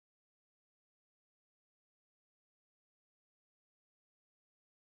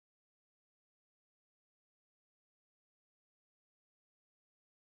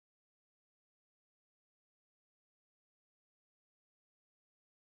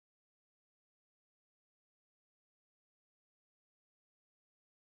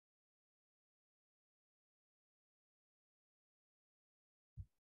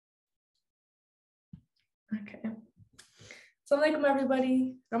Okay. Assalamualaikum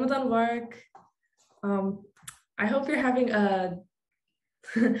everybody. Ramadan Mubarak. I hope you're having a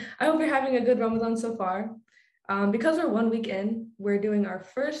I hope you're having a good Ramadan so far. Because we're 1 week in, we're doing our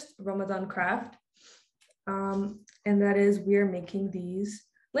first Ramadan craft. And that is we're making these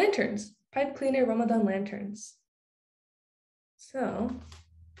lanterns, Pipe Cleaner Ramadan Lanterns. So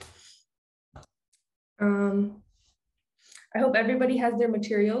I hope everybody has their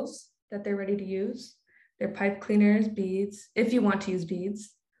materials that they're ready to use. Their pipe cleaners, beads, if you want to use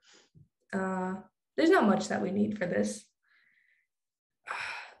beads. There's not much that we need for this.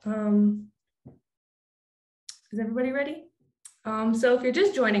 Is everybody ready? So if you're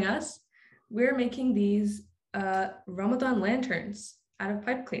just joining us, we're making these Ramadan lanterns out of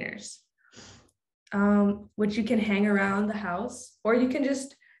pipe cleaners, which you can hang around the house, or you can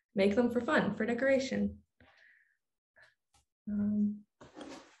just make them for fun, for decoration. All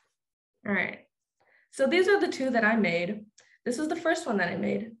right, so these are the two that I made. This was the first one that I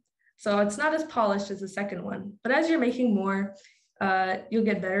made. So it's not as polished as the second one, but as you're making more, you'll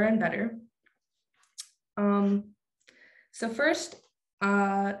get better and better. So first,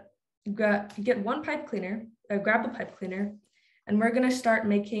 you get one pipe cleaner, grab a pipe cleaner, and we're gonna start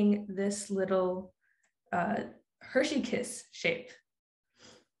making this little Hershey kiss shape.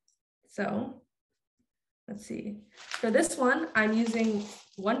 So let's see. For this one, I'm using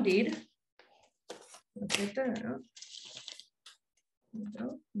one bead. Let's get that out. There we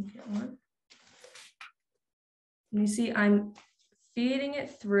go. Get one. And you see, I'm feeding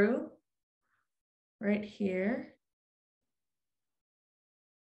it through right here.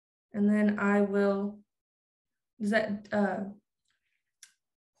 And then I will, let's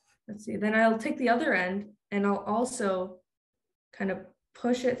see, then I'll take the other end and I'll also kind of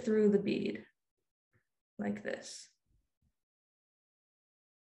push it through the bead like this.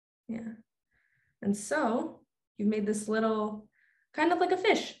 Yeah. And so you've made this little, kind of like a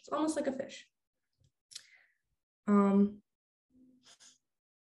fish. It's almost like a fish.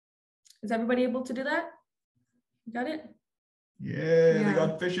 Is everybody able to do that? You got it? Yeah, they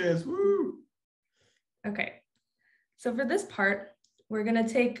got fishes. Woo! Okay. So for this part, we're gonna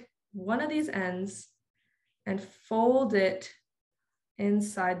take one of these ends and fold it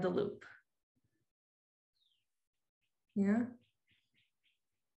inside the loop. Yeah.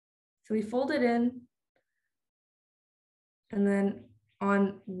 So we fold it in, and then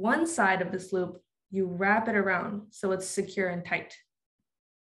on one side of this loop, you wrap it around so it's secure and tight.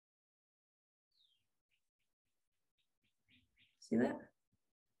 See that?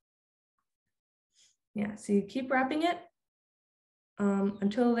 Yeah, so you keep wrapping it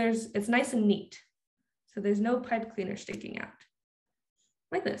until it's nice and neat. So there's no pipe cleaner sticking out,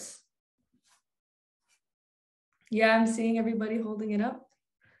 like this. Yeah, I'm seeing everybody holding it up.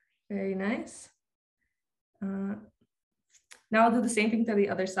 Very nice. Now I'll do the same thing to the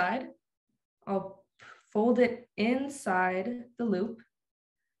other side. I'll fold it inside the loop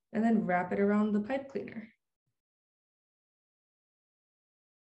and then wrap it around the pipe cleaner.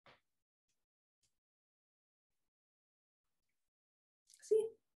 See?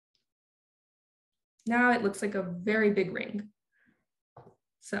 Now it looks like a very big ring.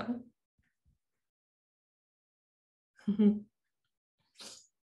 So.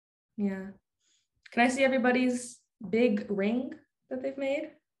 Yeah. Can I see everybody's big ring that they've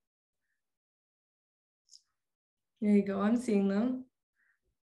made? There you go, I'm seeing them.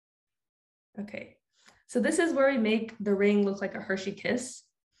 Okay, so this is where we make the ring look like a Hershey kiss,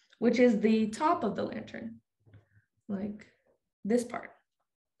 which is the top of the lantern, like this part.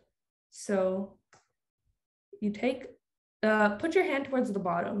 So you take, put your hand towards the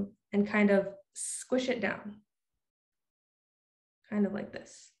bottom and kind of squish it down, kind of like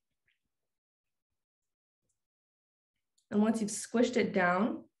this. And once you've squished it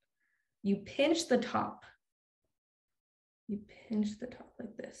down, you pinch the top. You pinch the top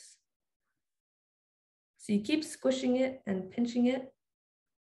like this. So you keep squishing it and pinching it.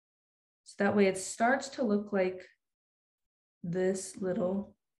 So that way it starts to look like this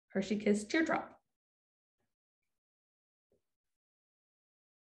little Hershey Kiss teardrop.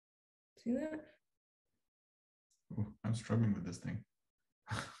 See that? Oh, I'm struggling with this thing.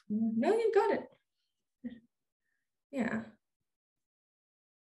 No, you got it. Yeah.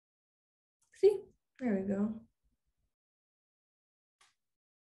 See, there we go.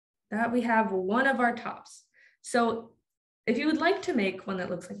 That we have one of our tops. So if you would like to make one that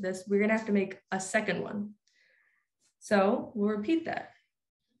looks like this, we're gonna have to make a second one. So we'll repeat that.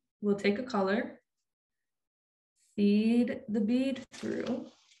 We'll take a color, feed the bead through.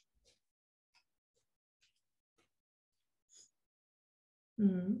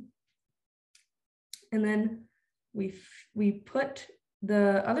 And then we put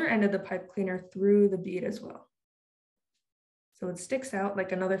the other end of the pipe cleaner through the bead as well. So it sticks out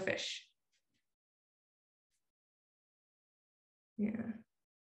like another fish. Yeah.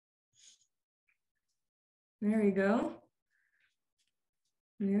 There you go.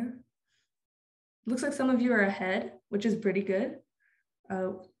 Yeah. Looks like some of you are ahead, which is pretty good.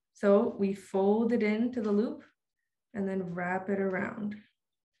 So we fold it into the loop and then wrap it around.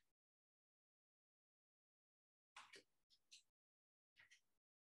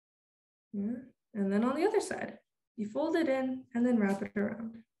 Yeah. And then on the other side, you fold it in and then wrap it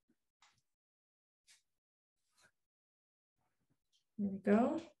around. There we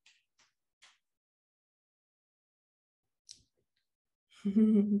go.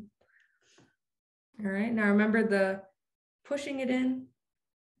 All right, now remember the pushing it in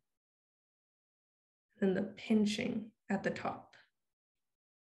and the pinching at the top.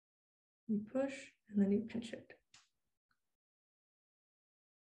 You push and then you pinch it.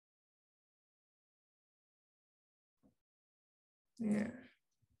 Yeah.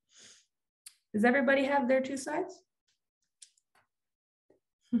 Does everybody have their two sides?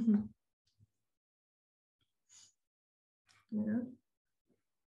 Yeah.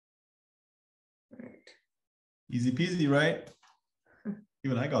 All right. Easy peasy, right?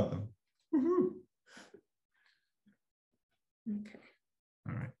 Even I got them. Okay.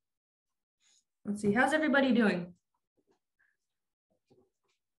 All right. Let's see. How's everybody doing?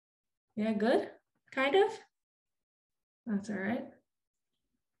 Yeah, good? Kind of? That's all right.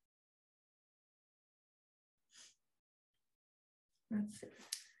 Let's see.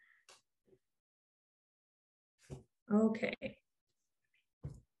 Okay.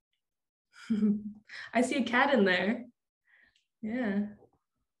 I see a cat in there. Yeah.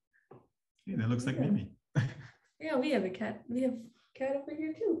 Hey, that looks like Mimi. Yeah, we have a cat. We have a cat over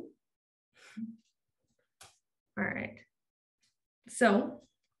here too. All right. So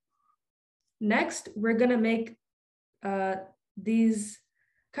next, we're gonna make these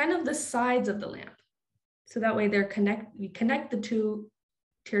kind of the sides of the lamp. So that way we connect the two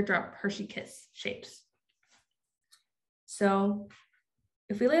teardrop Hershey Kiss shapes. So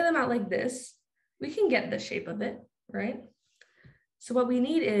if we lay them out like this, we can get the shape of it, right? So what we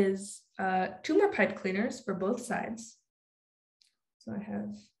need is 2 more pipe cleaners for both sides. So I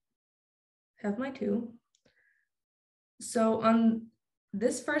have my 2. So on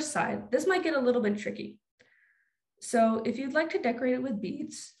this first side, this might get a little bit tricky. So if you'd like to decorate it with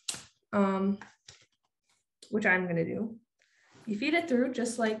beads, which I'm gonna do, you feed it through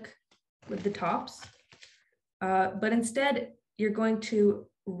just like with the tops, but instead you're going to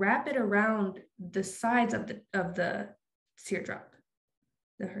wrap it around the sides of the teardrop,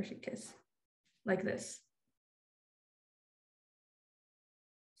 the Hershey Kiss, like this.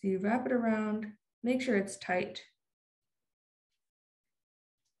 So you wrap it around, make sure it's tight,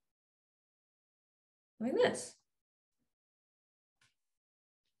 like this.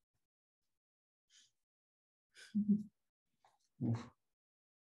 Oof.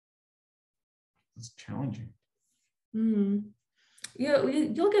 It's challenging.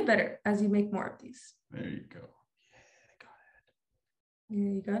 You'll get better as you make more of these. There you go. Yeah, I got it. Yeah,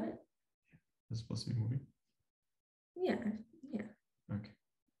 you got it? It's supposed to be moving? Yeah. Okay.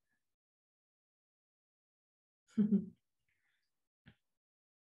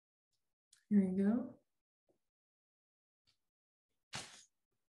 There you go.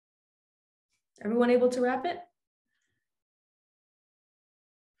 Everyone able to wrap it?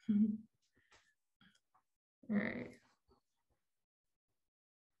 All right.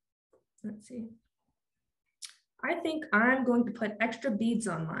 Let's see. I think I'm going to put extra beads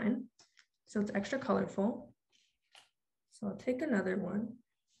on mine, so it's extra colorful. So I'll take another one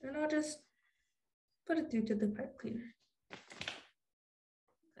and I'll just put it through to the pipe cleaner.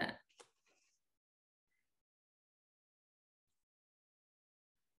 That.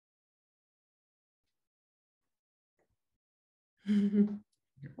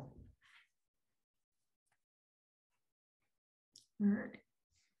 All right.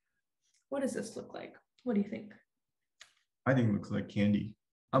 What does this look like? What do you think? I think it looks like candy.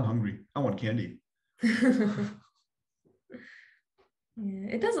 I'm hungry. I want candy. Yeah,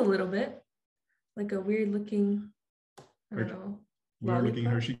 it does a little bit, like a weird looking, I don't know. Weird looking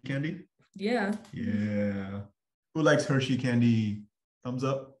Hershey candy? Yeah. Yeah. Who likes Hershey candy? Thumbs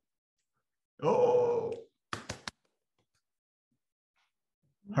up. Oh.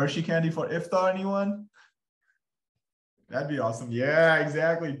 Hershey candy for iftar, anyone? That'd be awesome. Yeah,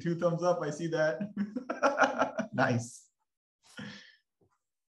 exactly. 2 thumbs up. I see that. Nice.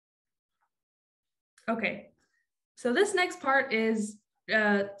 Okay. So this next part is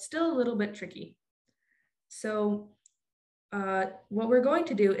still a little bit tricky. So what we're going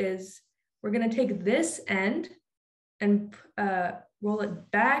to do is we're going to take this end and roll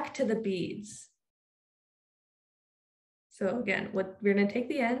it back to the beads. So again, we're going to take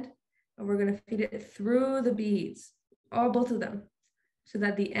the end and we're going to feed it through the beads, both of them, so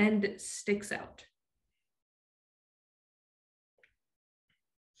that the end sticks out.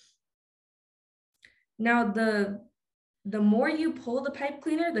 Now, the more you pull the pipe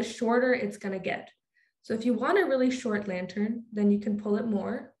cleaner, the shorter it's going to get. So if you want a really short lantern, then you can pull it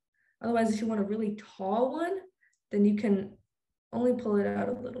more. Otherwise, if you want a really tall one, then you can only pull it out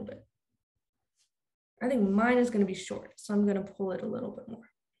a little bit. I think mine is going to be short, so I'm going to pull it a little bit more.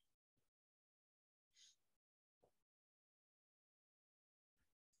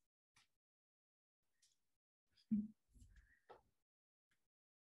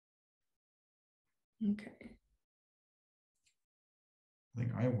 Okay. I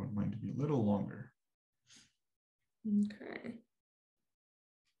think I want mine to be a little longer. Okay.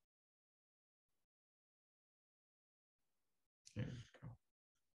 There we go.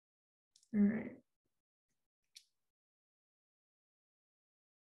 All right.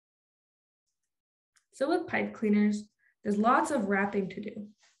 So with pipe cleaners, there's lots of wrapping to do.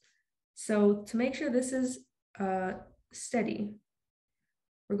 So to make sure this is steady,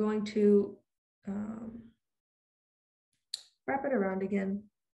 we're going to wrap it around again.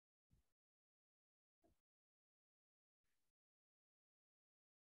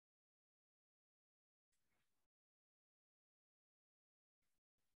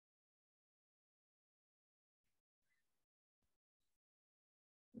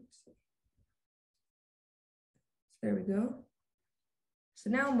 There we go.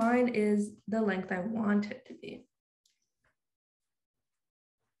 So now mine is the length I want it to be.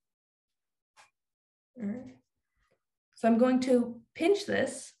 All right. So I'm going to pinch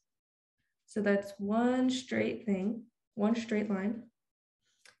this. So that's one straight thing, one straight line.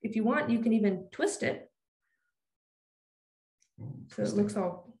 If you want, you can even twist it. Ooh, so it looks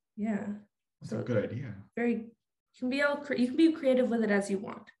all, yeah. That's a good idea. You can be creative with it as you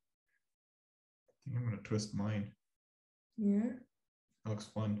want. I think I'm gonna twist mine. Yeah. That looks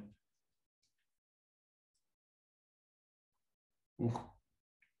fun. Ooh.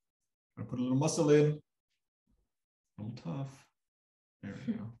 Gonna put a little muscle in. A little tough. There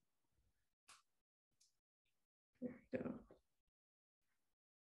we go. There we go.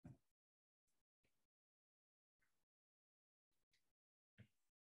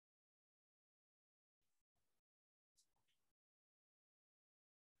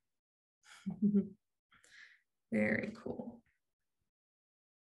 Very cool.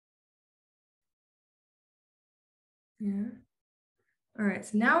 Yeah. All right,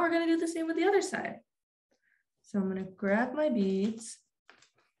 so now we're going to do the same with the other side. So I'm going to grab my beads,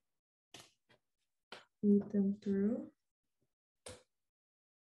 feed them through.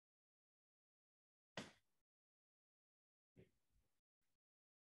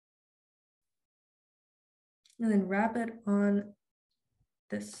 And then wrap it on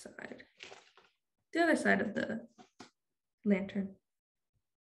this side, the other side of the lantern.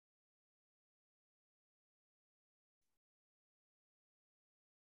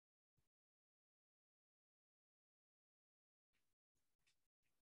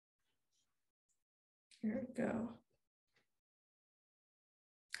 Here we go.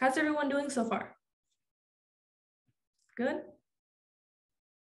 How's everyone doing so far? Good?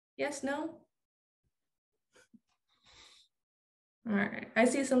 Yes, no? All right, I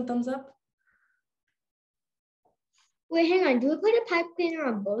see some thumbs up. Wait, hang on. Do we put a pipe cleaner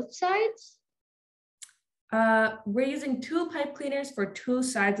on both sides? We're using 2 pipe cleaners for 2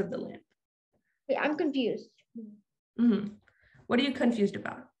 sides of the lamp. Wait, I'm confused. Mm-hmm. What are you confused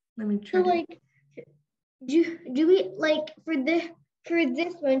about? Let me try. So like, do we like for this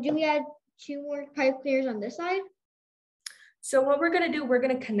one? Do we add 2 more pipe cleaners on this side? So what we're gonna do? We're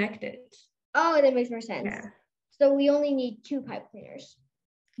gonna connect it. Oh, that makes more sense. Yeah. So we only need 2 pipe cleaners.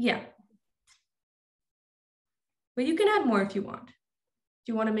 Yeah. But you can add more if you want. If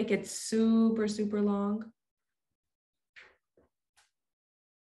you want to make it super, super long.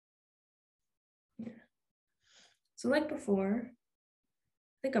 Yeah. So like before,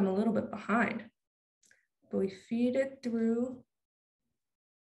 I think I'm a little bit behind, but we feed it through.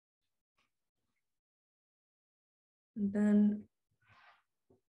 And then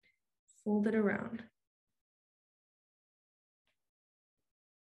fold it around.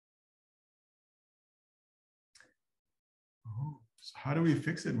 Oh, so how do we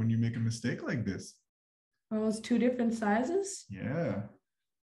fix it when you make a mistake like this? Oh, it's 2 different sizes? Yeah.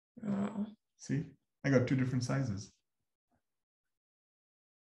 Oh. See, I got 2 different sizes.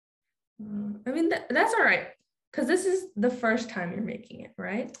 I mean, that's all right, because this is the first time you're making it,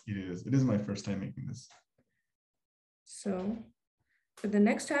 right? It is. It is my first time making this. So for the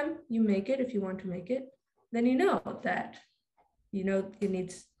next time you make it, if you want to make it, then you know that you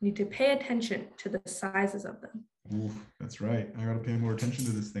need to pay attention to the sizes of them. Ooh, that's right. I gotta pay more attention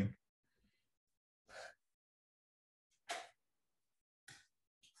to this thing.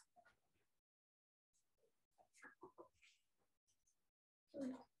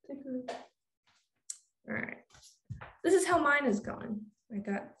 All right. This is how mine is going. I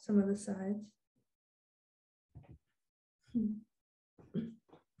got some of the sides.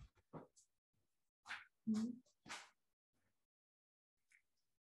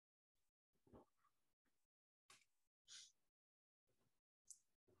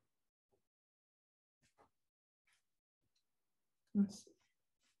 Let's see.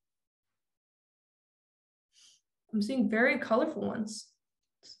 I'm seeing very colorful ones.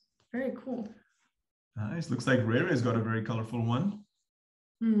 It's very cool. Nice. Looks like Ray's got a very colorful one.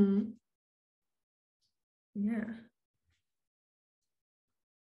 Yeah.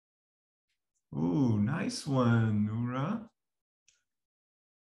 Ooh, nice one, Noura.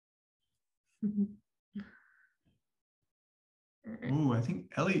 Ooh, I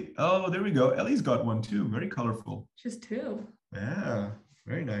think Ellie. Oh, there we go. Ellie's got one too. Very colorful. Just two. Yeah,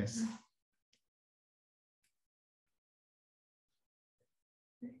 very nice.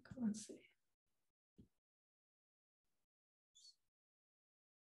 Let's see.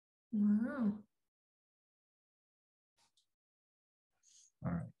 Wow.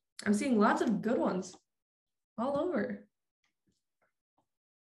 All right. I'm seeing lots of good ones all over.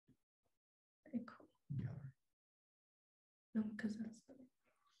 Very cool. Yeah. No, because that's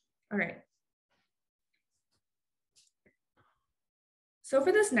all right. So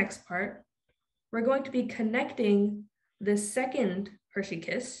for this next part, we're going to be connecting the second Hershey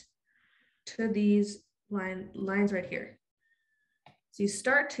Kiss to these lines right here. So you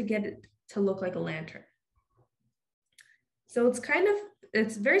start to get it to look like a lantern. So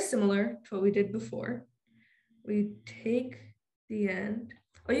it's very similar to what we did before. We take the end,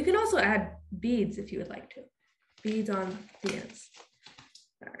 or you can also add beads if you would like to. Beads on the ends.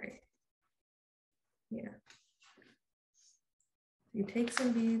 All right. Yeah. You take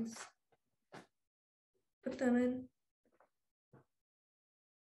some beads, put them in.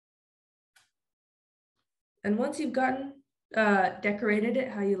 And once you've gotten decorated it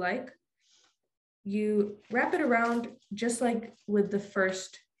how you like, you wrap it around just like with the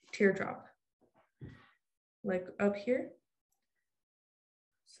first teardrop, like up here.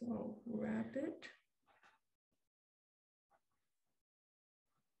 So wrap it.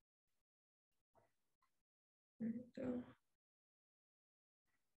 There you go.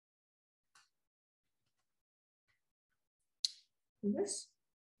 This.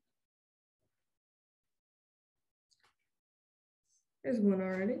 There's one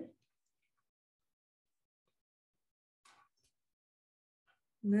already.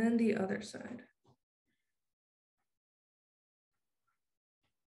 And then the other side.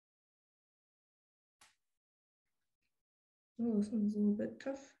 Oh, this one's a little bit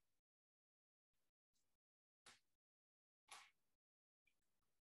tough.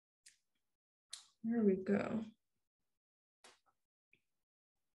 There we go.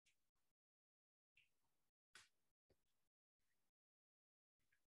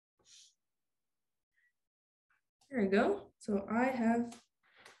 There we go. So I have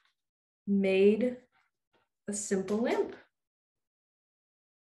made a simple lamp.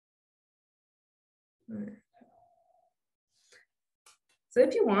 So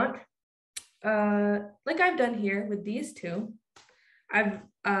if you want, like I've done here with these two, I've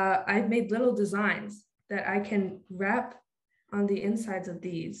made little designs that I can wrap on the insides of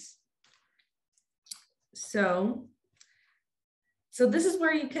these. So this is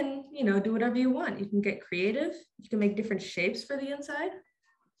where you can, do whatever you want. You can get creative. You can make different shapes for the inside.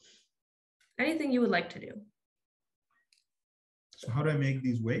 Anything you would like to do. So how do I make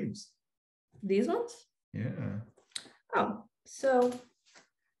these waves? These ones? Yeah. Oh, so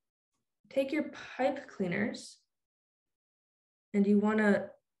take your pipe cleaners and you want to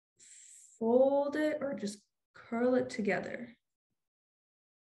fold it or just curl it together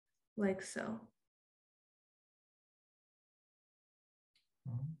like so.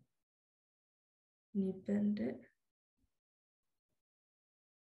 And you bend it.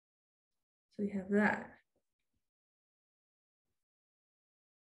 So you have that.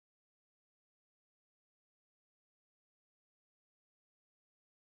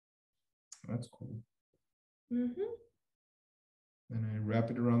 That's cool. Mm-hmm. And I wrap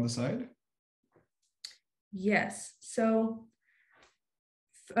it around the side? Yes. So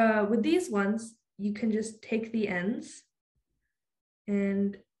with these ones, you can just take the ends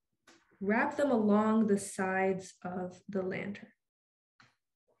and wrap them along the sides of the lantern.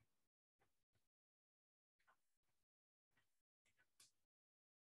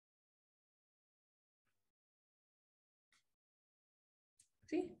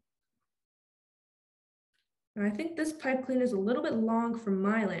 See? Now I think this pipe cleaner is a little bit long for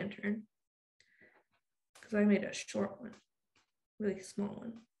my lantern because I made a short one, really small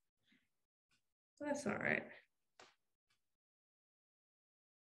one. That's all right.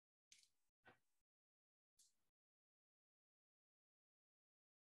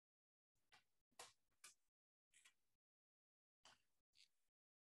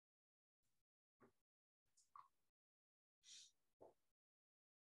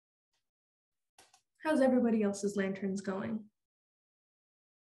 How's everybody else's lanterns going?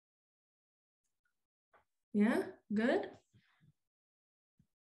 Yeah, good?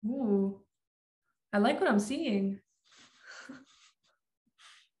 Ooh, I like what I'm seeing.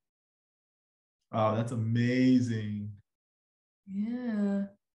 Oh, that's amazing. Yeah.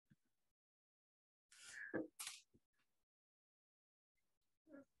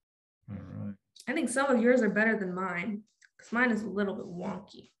 All right. I think some of yours are better than mine because mine is a little bit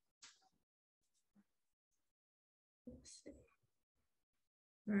wonky. Let's see.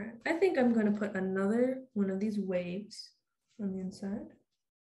 All right, I think I'm going to put another one of these waves on the inside.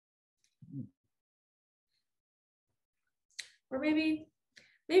 Or maybe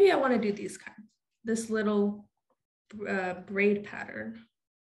I want to do these kinds, this little braid pattern.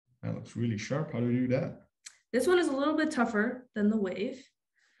 That looks really sharp. How do you do that? This one is a little bit tougher than the wave,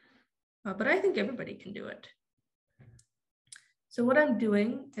 but I think everybody can do it. So what I'm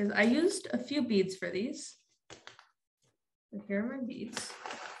doing is I used a few beads for these. So here are my beads.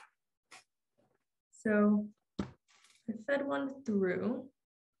 So I fed one through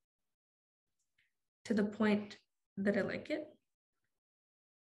to the point that I like it.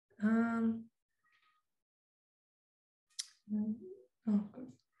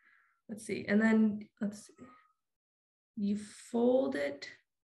 Let's see, and then let's see. You fold it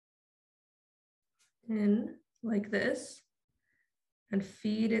in like this and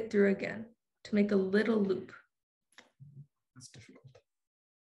feed it through again to make a little loop. That's difficult.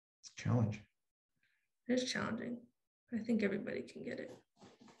 It's a challenge. It's challenging. I think everybody can get it.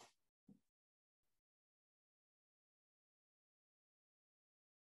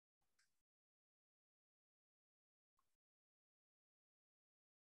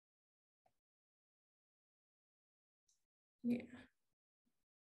 Yeah.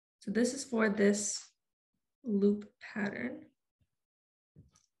 So this is for this loop pattern.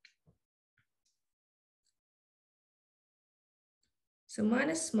 So mine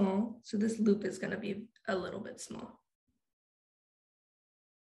is small, so this loop is going to be a little bit small.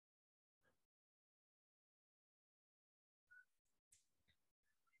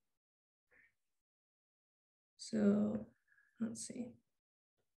 So let's see.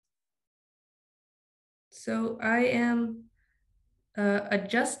 So I am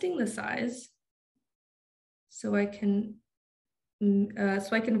adjusting the size so I can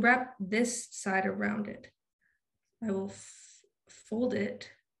wrap this side around it. I will fold it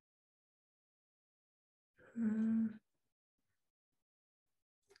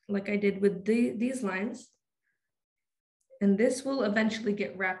like I did with these lines, and this will eventually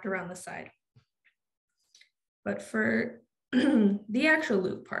get wrapped around the side. But for the actual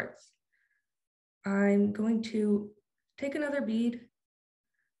loop parts, I'm going to take another bead,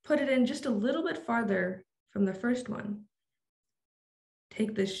 put it in just a little bit farther from the first one,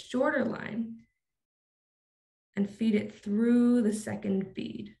 take this shorter line and feed it through the second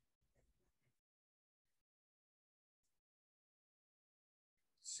bead.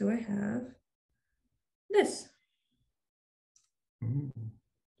 So I have this. Ooh.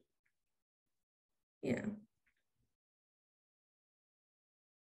 Yeah.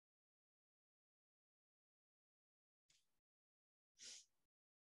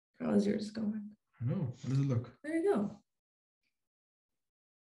 How is yours going? I know. How does it look? There you go.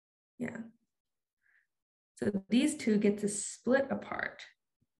 Yeah. So these two get to split apart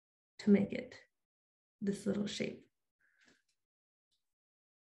to make it this little shape.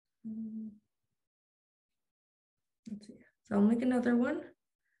 Let's see. So I'll make another one.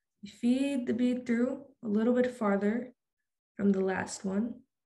 You feed the bead through a little bit farther from the last one,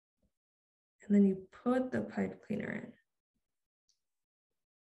 and then you put the pipe cleaner in.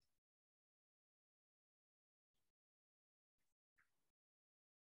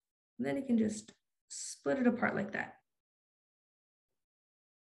 And then you can just split it apart like that.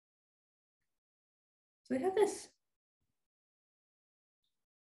 So I have this.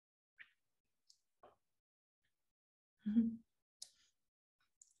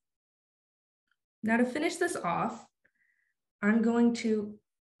 Now to finish this off, I'm going to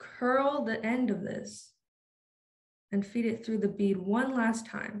curl the end of this and feed it through the bead one last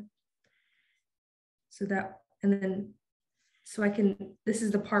time. So that, and then, so I can, this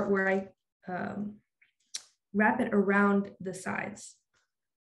is the part where I wrap it around the sides.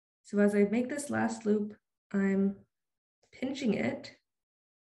 So as I make this last loop, I'm pinching it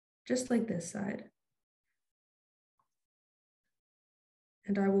just like this side.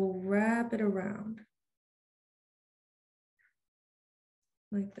 And I will wrap it around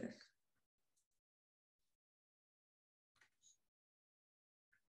like this.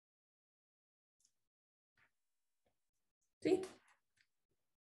 See?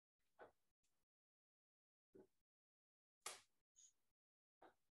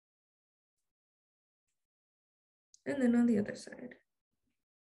 And then on the other side.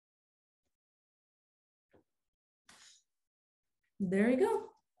 There you go.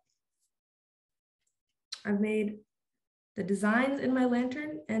 I've made the designs in my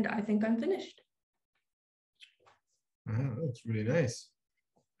lantern and I think I'm finished. That's really nice.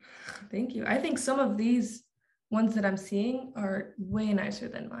 Thank you. I think some of these ones that I'm seeing are way nicer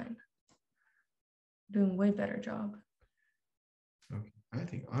than mine. Doing way better job. Okay. I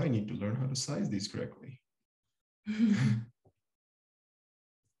think I need to learn how to size these correctly.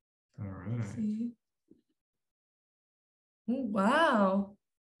 All right. See? Oh, wow.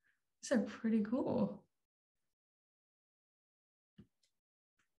 These are pretty cool.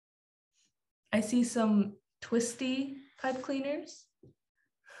 I see some twisty pipe cleaners.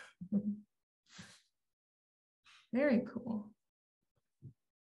 Very cool.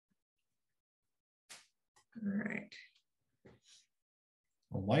 All right.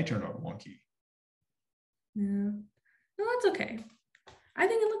 Well, my turned out wonky. Yeah. No, that's okay. I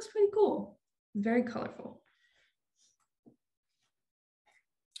think it looks pretty cool. Very colorful.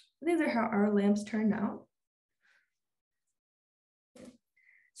 These are how our lamps turned out.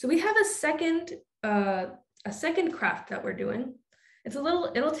 So we have a second craft that we're doing. It's a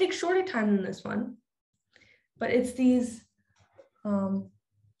little, it'll take shorter time than this one, but it's these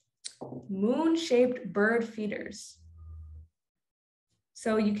moon-shaped bird feeders.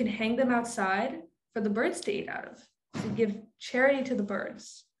 So you can hang them outside for the birds to eat out of. To give charity to the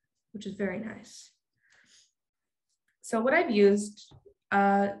birds, which is very nice. So what I've used,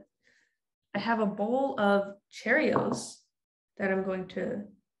 I have a bowl of Cheerios that I'm going to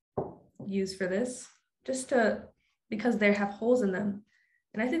use for this, just to, because they have holes in them.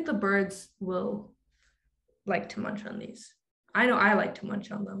 And I think the birds will like to munch on these. I know I like to munch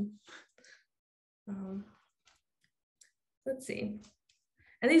on them. Let's see.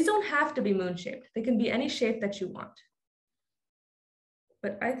 And these don't have to be moon-shaped. They can be any shape that you want.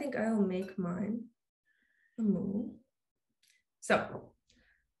 But I think I'll make mine a moon. So,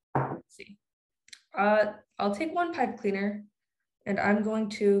 let's see. I'll take one pipe cleaner and I'm going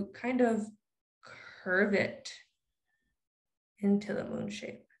to kind of curve it into the moon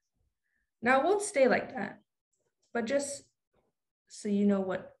shape. Now it won't stay like that, but just so you know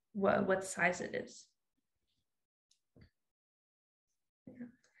what size it is. Yeah.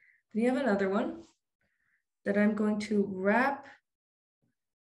 Then you have another one that I'm going to wrap.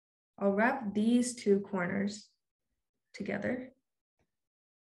 I'll wrap these two corners together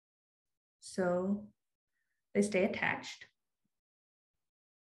so they stay attached.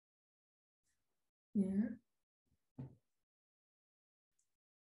 Yeah.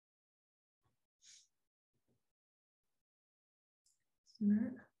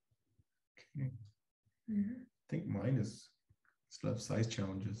 Okay. Yeah. I think mine is still have size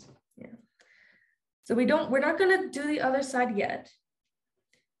challenges. Yeah. So we're not gonna do the other side yet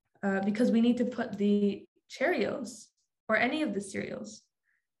because we need to put the Cheerios or any of the cereals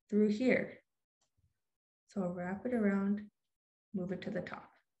through here. So I'll wrap it around, move it to the top.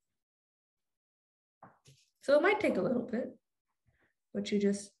 So it might take a little bit, but you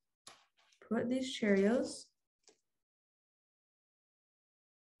just put these Cheerios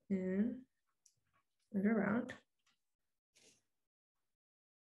in and around.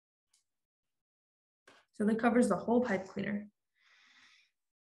 So that covers the whole pipe cleaner.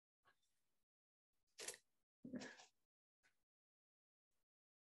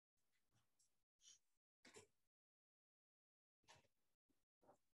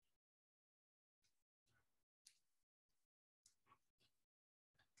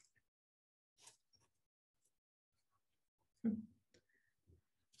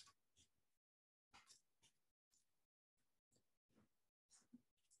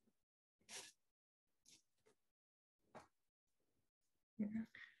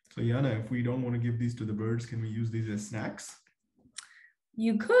 So Yana, if we don't want to give these to the birds, can we use these as snacks?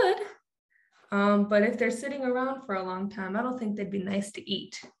 You could, but if they're sitting around for a long time, I don't think they'd be nice to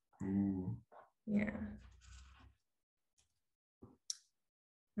eat. Ooh. Yeah.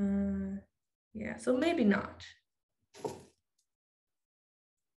 Yeah, so maybe not.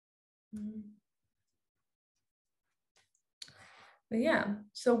 But yeah,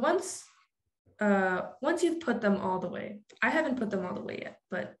 so once you've put them all the way, I haven't put them all the way yet,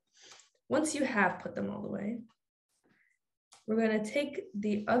 but once you have put them all the way, we're going to take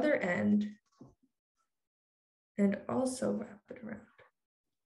the other end and also wrap it around.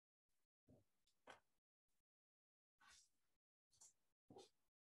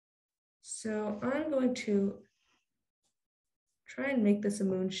 So I'm going to try and make this a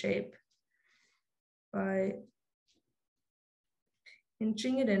moon shape by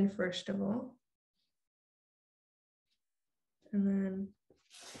pinching it in first of all, and then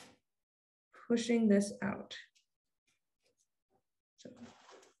pushing this out. So,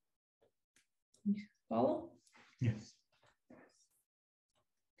 follow? Yes.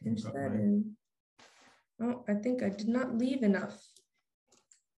 Pinch that in. Oh, I think I did not leave enough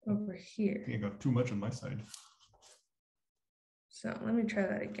over here. I got too much on my side. So let me try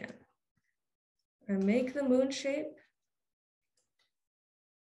that again. I make the moon shape,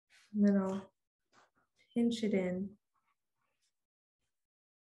 and then I'll pinch it in.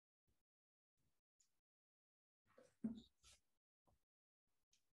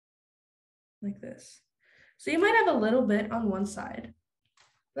 Like this. So you might have a little bit on one side,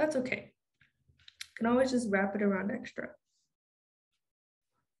 but that's okay. You can always just wrap it around extra.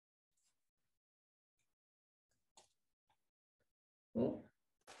 Oh.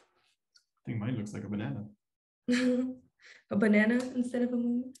 I think mine looks like a banana. A banana instead of a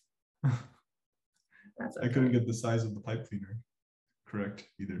moon? That's okay. I couldn't get the size of the pipe cleaner correct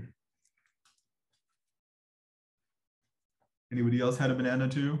either. Anybody else had a banana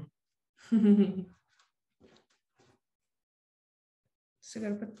too? So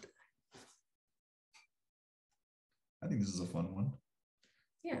gotta put. I think this is a fun one.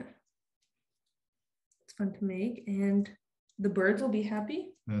 Yeah, it's fun to make, and the birds will be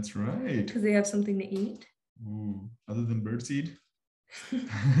happy. That's right. Because they have something to eat. Ooh, other than birdseed.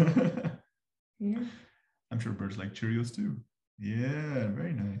 Yeah. I'm sure birds like Cheerios too. Yeah,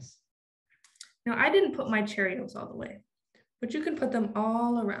 very nice. Now I didn't put my Cheerios all the way, but you can put them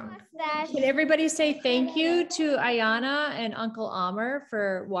all around. Can everybody say thank you to Ayaana and Uncle Amr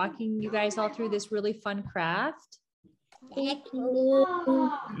for walking you guys all through this really fun craft? Thank you.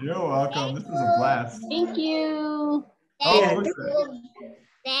 You're welcome. This is a blast. Thank you. Oh, what's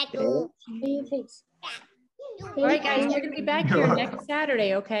that? All right, guys, we're gonna be back You're here welcome. next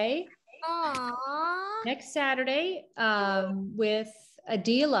Saturday, okay? Aww. Next Saturday with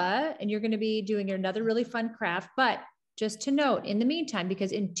Adila, and you're gonna be doing another really fun craft. But just to note, in the meantime,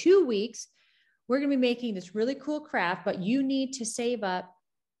 because in 2 weeks, we're gonna be making this really cool craft, but you need to save up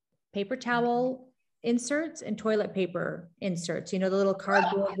paper towel inserts and toilet paper inserts, you know, the little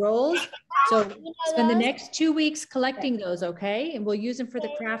cardboard rolls. So spend the next 2 weeks collecting those, okay? And we'll use them for the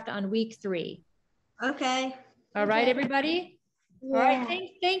craft on week 3. Okay. All right, everybody? All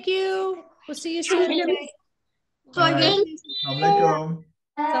right, thank you. We'll see you soon. All right. Assalamualaikum.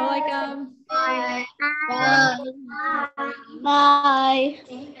 Assalamualaikum. Bye. Bye.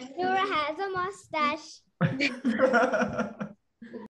 Nura has a mustache.